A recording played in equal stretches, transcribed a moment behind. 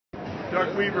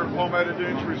Doug Weaver, Palmetto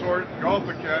Dunes Resort Golf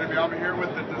Academy. I'm here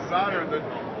with the designer of the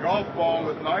golf ball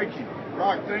with Nike.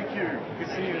 Rock, thank you. Good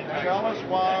to see you. Tell us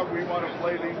why we want to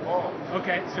play these balls.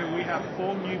 Okay, so we have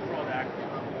 4 new products.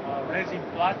 Resin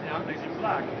platinum, resin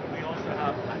black. We also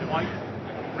have white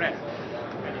red.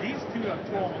 And these two are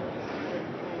tournaments.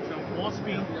 So more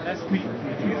spin, less spin.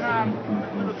 If you have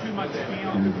a little too much spin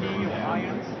on the tee or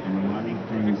irons, running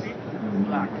perfectly,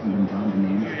 black. If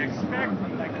you expect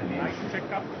like a nice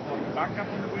checkup or backup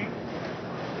on the green,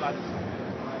 platinum.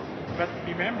 But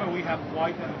remember, we have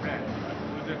white and red.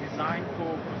 They're designed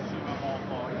for consumer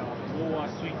more lower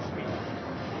swing speed.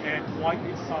 And white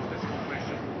is softest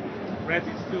compression. Red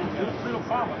is still a little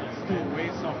far, but it's still way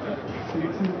softer than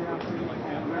this.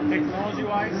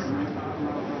 Technology-wise,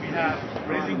 we have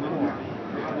resin core.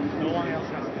 No one else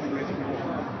has this resin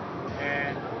core.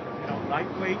 And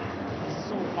lightweight,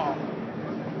 so powerful.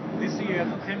 This year,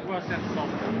 10%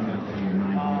 softer.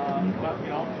 But we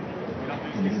don't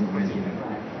use this resin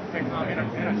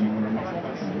energy,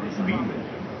 performance, speed.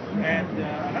 And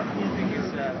another cool thing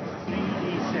is 3D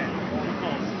set, what we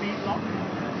call speed lock,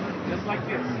 just like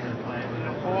this.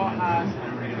 The core has a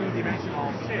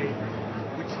 3-dimensional shape,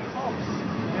 which helps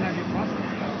energy process.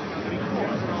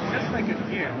 Just like a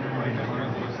gear,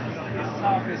 the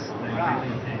surface wrap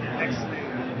next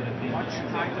layer much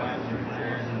tighter,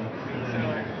 so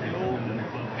low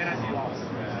energy loss,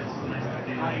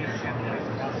 high efficient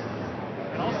energy process.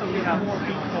 And also we have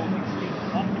speed coating, speed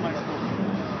optimized coating,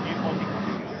 new coating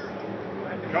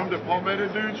materials. Come to Palmetto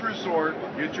Dunes Resort,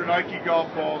 get your Nike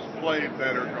golf balls, play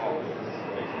better golf.